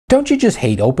Don't you just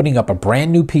hate opening up a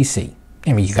brand new PC?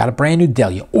 I mean, you got a brand new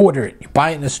Dell, you order it, you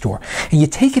buy it in the store, and you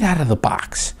take it out of the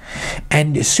box.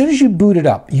 And as soon as you boot it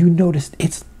up, you notice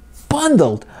it's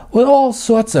bundled with all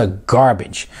sorts of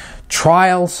garbage.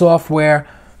 Trial software,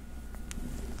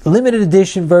 limited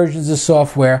edition versions of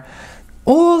software,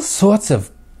 all sorts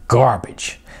of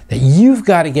garbage that you've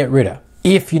got to get rid of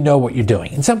if you know what you're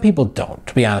doing. And some people don't,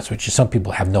 to be honest with you. Some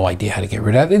people have no idea how to get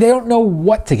rid of it. They don't know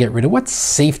what to get rid of, what's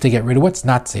safe to get rid of, what's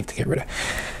not safe to get rid of.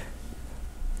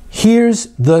 Here's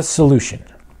the solution.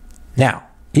 Now,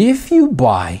 if you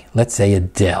buy, let's say, a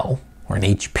Dell or an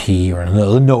HP or a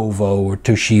Lenovo or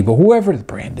Toshiba, whoever the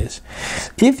brand is,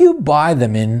 if you buy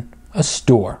them in a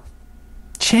store,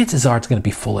 chances are it's going to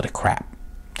be full of the crap.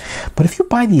 But if you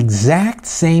buy the exact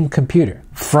same computer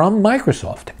from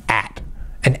Microsoft at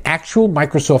an actual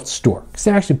Microsoft store, because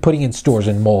they're actually putting in stores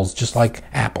in malls just like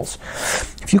Apple's.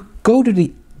 If you go to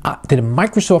the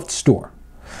Microsoft store,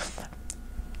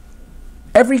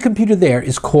 every computer there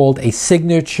is called a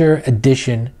Signature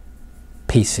Edition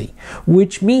PC,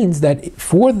 which means that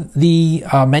for the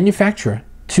manufacturer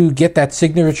to get that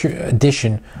Signature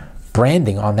Edition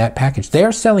branding on that package, they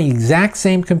are selling the exact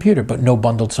same computer but no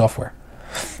bundled software.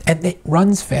 And it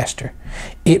runs faster,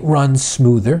 it runs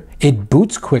smoother, it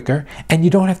boots quicker, and you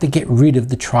don't have to get rid of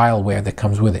the trialware that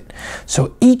comes with it.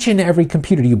 So each and every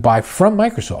computer you buy from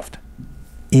Microsoft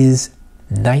is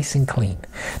nice and clean.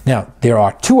 Now, there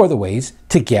are two other ways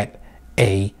to get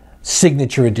a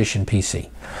Signature Edition PC.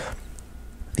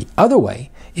 The other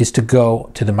way is to go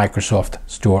to the Microsoft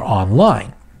Store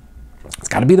online. It's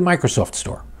got to be the Microsoft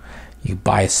Store. You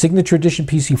buy a Signature Edition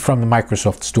PC from the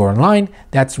Microsoft Store online.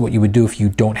 That's what you would do if you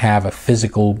don't have a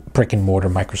physical brick-and-mortar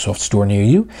Microsoft Store near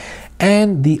you.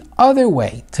 And the other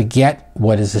way to get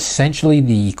what is essentially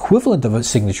the equivalent of a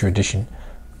Signature Edition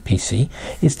PC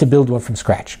is to build one from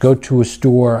scratch. Go to a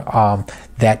store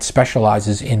that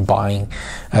specializes in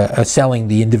selling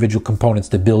the individual components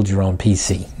to build your own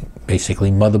PC.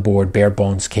 Basically, motherboard, bare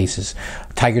bones cases.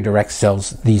 Tiger Direct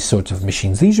sells these sorts of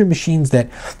machines. These are machines that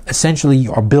essentially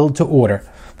are built to order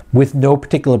with no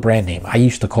particular brand name. I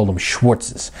used to call them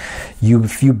Schwartz's.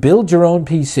 If you build your own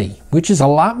PC, which is a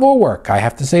lot more work, I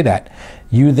have to say that,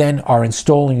 you then are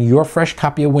installing your fresh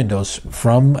copy of Windows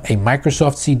from a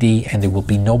Microsoft CD, and there will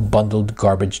be no bundled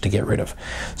garbage to get rid of.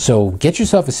 So get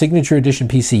yourself a Signature Edition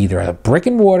PC, either at a brick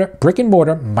and mortar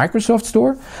Microsoft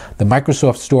Store, the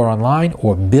Microsoft Store online,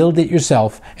 or build it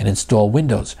yourself and install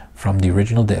Windows from the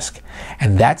original disk.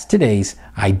 And that's today's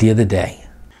Idea of the Day.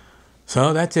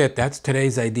 So that's it. That's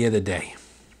today's Idea of the Day.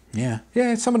 Yeah,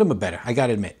 some of them are better, I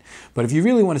gotta admit. But if you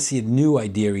really want to see a new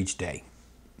idea each day,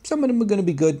 some of them are going to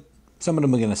be good, some of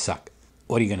them are going to suck.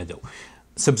 What are you going to do?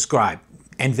 Subscribe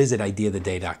and visit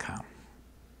ideaoftheday.com.